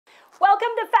Welcome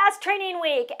to Fast Training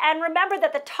Week, and remember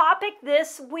that the topic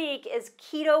this week is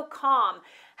Keto Calm.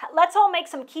 Let's all make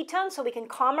some ketones so we can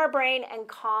calm our brain and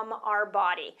calm our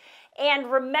body.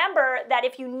 And remember that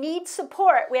if you need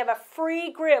support, we have a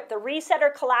free group. The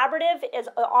Resetter Collaborative is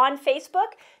on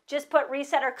Facebook. Just put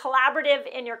Resetter Collaborative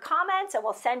in your comments and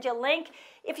we'll send you a link.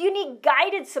 If you need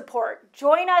guided support,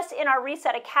 join us in our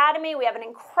Reset Academy. We have an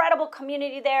incredible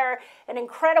community there, an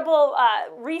incredible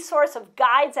resource of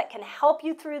guides that can help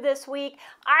you through this week.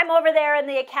 I'm over there in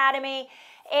the Academy.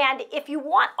 And if you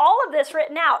want all of this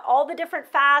written out, all the different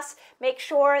fasts, make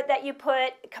sure that you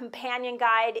put companion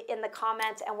guide in the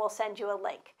comments and we'll send you a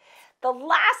link. The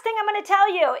last thing I'm going to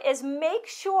tell you is make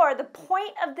sure the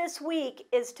point of this week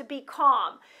is to be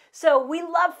calm. So we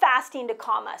love fasting to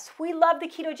calm us. We love the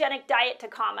ketogenic diet to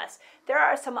calm us. There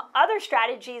are some other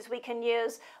strategies we can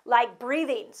use like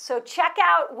breathing. So check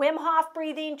out Wim Hof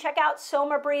breathing, check out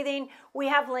Soma breathing. We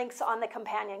have links on the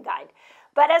companion guide.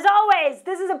 But as always,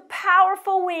 this is a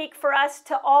powerful week for us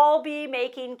to all be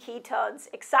making ketones.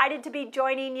 Excited to be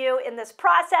joining you in this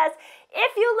process.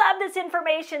 If you love this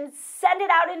information, send it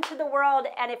out into the world.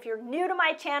 And if you're new to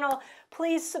my channel,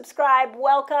 please subscribe.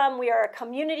 Welcome. We are a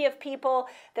community of people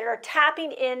that are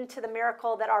tapping into the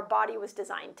miracle that our body was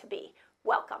designed to be.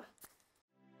 Welcome.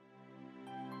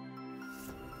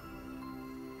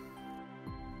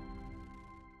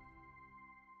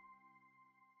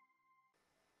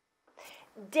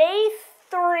 Day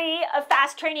 3 of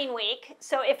Fast Training Week.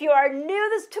 So if you are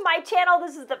new to my channel,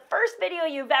 this is the first video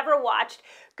you've ever watched.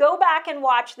 Go back and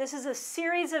watch. This is a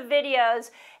series of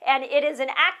videos, and it is an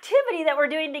activity that we're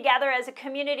doing together as a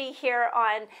community here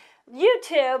on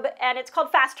YouTube, and it's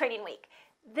called Fast Training Week.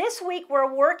 This week,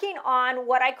 we're working on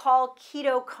what I call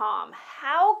Keto Calm.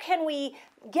 How can we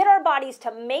get our bodies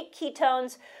to make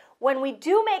ketones? When we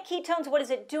do make ketones, what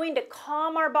is it doing to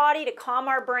calm our body, to calm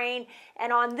our brain?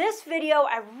 And on this video,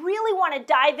 I really want to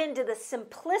dive into the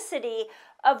simplicity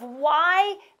of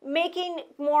why making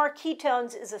more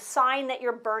ketones is a sign that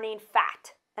you're burning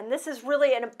fat. And this is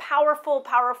really a powerful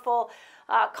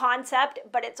concept,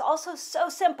 but it's also so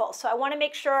simple. So I want to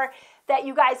make sure that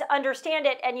you guys understand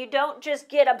it and you don't just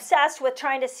get obsessed with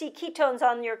trying to see ketones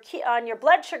on your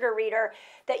blood sugar reader,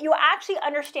 that you actually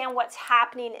understand what's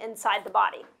happening inside the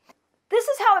body. This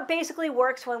is how it basically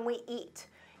works when we eat.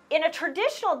 In a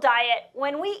traditional diet,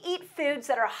 when we eat foods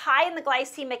that are high in the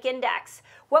glycemic index,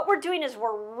 what we're doing is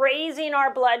we're raising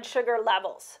our blood sugar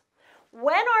levels.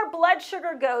 When our blood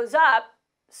sugar goes up,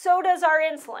 so does our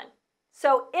insulin.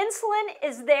 So insulin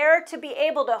is there to be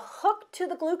able to hook to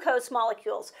the glucose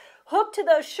molecules, hook to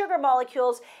those sugar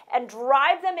molecules, and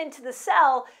drive them into the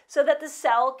cell so that the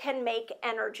cell can make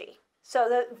energy.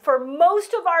 So for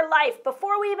most of our life,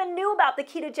 before we even knew about the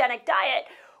ketogenic diet,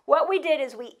 what we did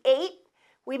is we ate,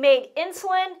 we made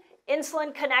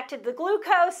insulin connected the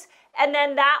glucose, and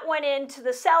then that went into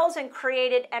the cells and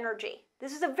created energy.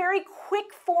 This is a very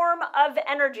quick form of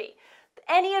energy.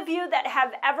 Any of you that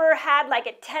have ever had like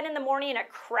at 10 in the morning a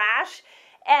crash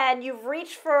and you've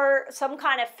reached for some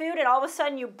kind of food and all of a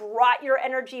sudden you brought your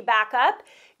energy back up,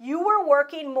 you were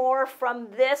working more from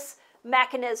this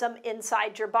mechanism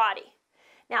inside your body.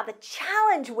 Now the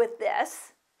challenge with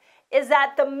this is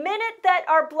that the minute that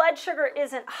our blood sugar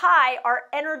isn't high, our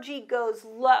energy goes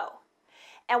low.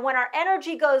 And when our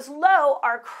energy goes low,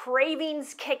 our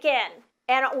cravings kick in.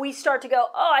 And we start to go,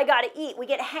 oh, I gotta eat. We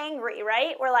get hangry,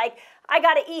 right? We're like, I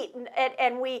gotta eat.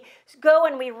 And we go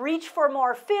and we reach for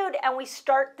more food and we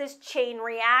start this chain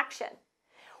reaction.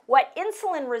 What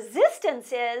insulin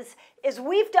resistance is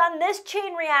we've done this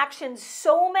chain reaction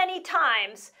so many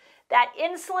times that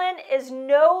insulin is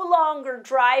no longer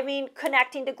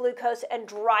connecting to glucose and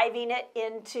driving it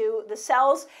into the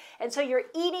cells. And so you're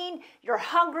eating, you're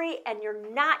hungry, and you're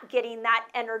not getting that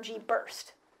energy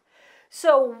burst.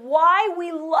 So why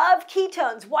we love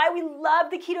ketones, why we love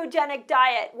the ketogenic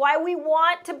diet, why we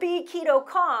want to be keto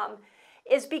calm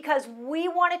is because we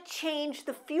want to change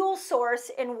the fuel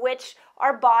source in which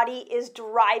our body is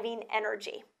deriving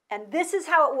energy. And this is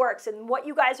how it works. And what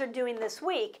you guys are doing this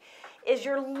week is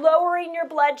you're lowering your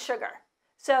blood sugar.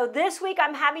 So this week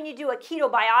I'm having you do a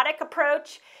ketobiotic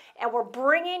approach, and we're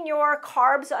bringing your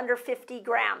carbs under 50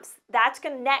 grams. That's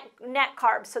going to net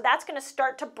carbs. So that's going to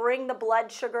start to bring the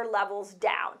blood sugar levels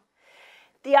down.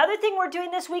 The other thing we're doing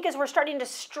this week is we're starting to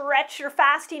stretch your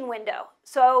fasting window.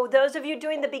 So those of you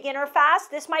doing the beginner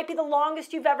fast, this might be the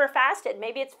longest you've ever fasted.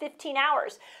 Maybe it's 15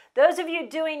 hours. Those of you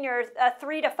doing your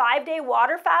 3 to 5 day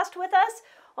water fast with us,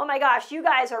 oh my gosh, you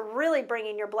guys are really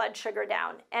bringing your blood sugar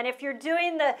down. And if you're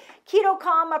doing the Keto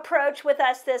Calm approach with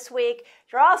us this week,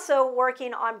 you're also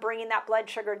working on bringing that blood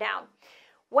sugar down.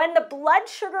 When the blood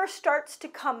sugar starts to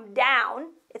come down,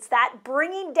 It's that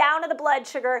bringing down of the blood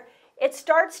sugar. It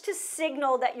starts to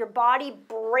signal that your body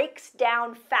breaks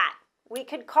down fat. We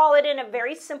could call it in a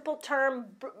very simple term,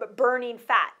 burning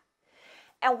fat.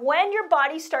 And when your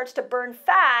body starts to burn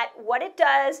fat, what it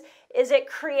does is it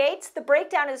creates, the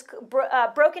breakdown is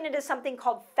broken into something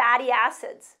called fatty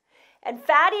acids. And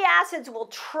fatty acids will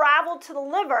travel to the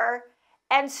liver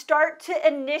and start to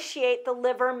initiate the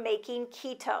liver making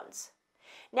ketones.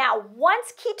 Now,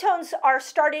 once ketones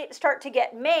start to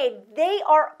get made, they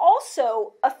are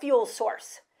also a fuel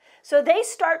source. So they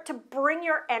start to bring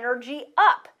your energy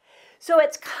up. So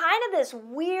it's kind of this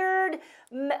weird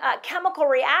chemical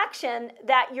reaction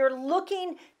that you're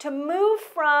looking to move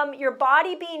from your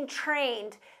body being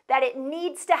trained that it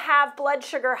needs to have blood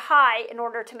sugar high in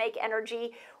order to make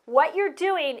energy. What you're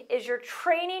doing is you're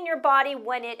training your body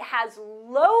when it has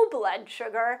low blood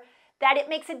sugar that it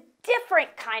makes a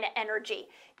different kind of energy.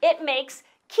 It makes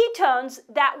ketones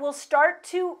that will start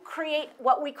to create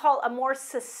what we call a more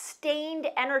sustained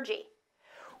energy.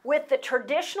 With the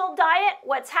traditional diet,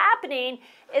 what's happening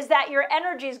is that your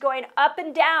energy is going up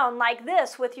and down like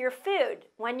this with your food.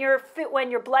 When your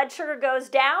blood sugar goes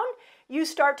down, you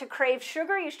start to crave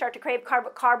sugar, you start to crave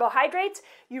carbohydrates,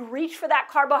 you reach for that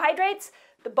carbohydrates,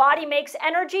 the body makes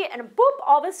energy, and boop,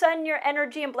 all of a sudden your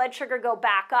energy and blood sugar go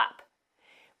back up.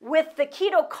 With the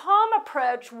keto calm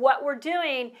approach, what we're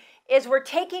doing is we're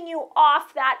taking you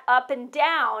off that up and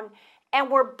down, and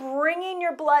we're bringing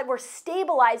your blood, we're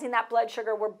stabilizing that blood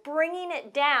sugar, we're bringing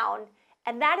it down,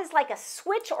 and that is like a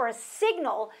switch or a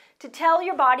signal to tell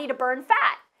your body to burn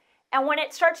fat. And when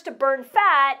it starts to burn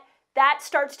fat, that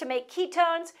starts to make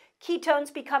ketones.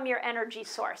 Ketones become your energy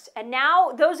source. And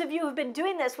now, those of you who've been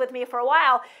doing this with me for a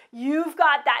while, you've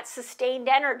got that sustained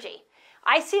energy.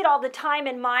 I see it all the time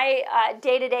in my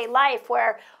day-to-day life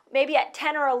where maybe at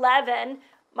 10 or 11,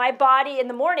 my body in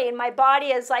the morning, my body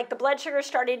is like the blood sugar is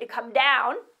starting to come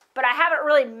down, but I haven't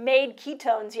really made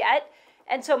ketones yet.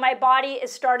 And so my body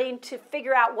is starting to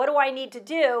figure out what do I need to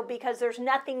do because there's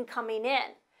nothing coming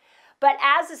in. But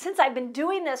since I've been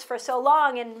doing this for so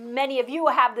long, and many of you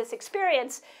have this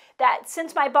experience, that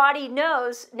since my body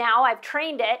knows now, I've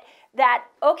trained it, that,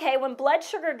 okay, when blood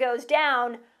sugar goes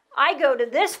down, I go to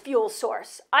this fuel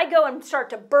source. I go and start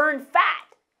to burn fat.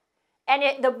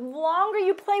 And the longer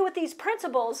you play with these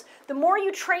principles, the more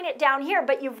you train it down here,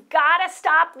 but you've got to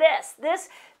stop this.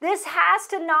 This has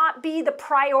to not be the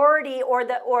priority or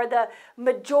the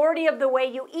majority of the way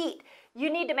you eat. You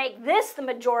need to make this the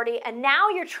majority, and now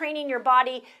you're training your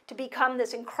body to become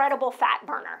this incredible fat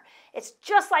burner. It's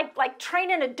just like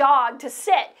training a dog to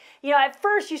sit. You know, at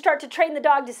first you start to train the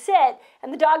dog to sit,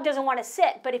 and the dog doesn't want to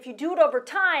sit, but if you do it over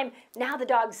time, now the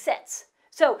dog sits.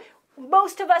 So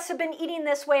most of us have been eating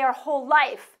this way our whole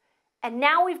life, and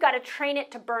now we've got to train it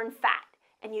to burn fat.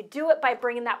 And you do it by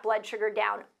bringing that blood sugar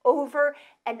down over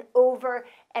and over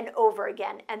and over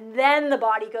again. And then the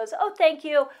body goes, oh, thank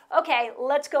you. Okay,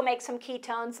 let's go make some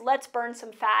ketones. Let's burn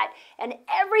some fat. And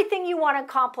everything you want to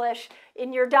accomplish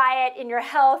in your diet, in your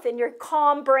health, in your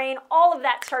calm brain, all of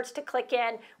that starts to click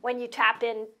in when you tap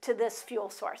into this fuel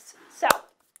source. So,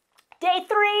 day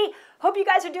 3, hope you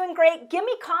guys are doing great. Give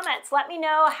me comments. Let me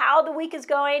know how the week is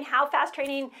going, how fast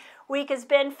training week has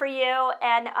been for you,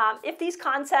 and if these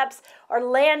concepts are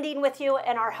landing with you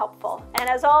and are helpful. And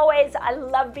as always, I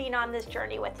love being on this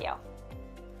journey with you.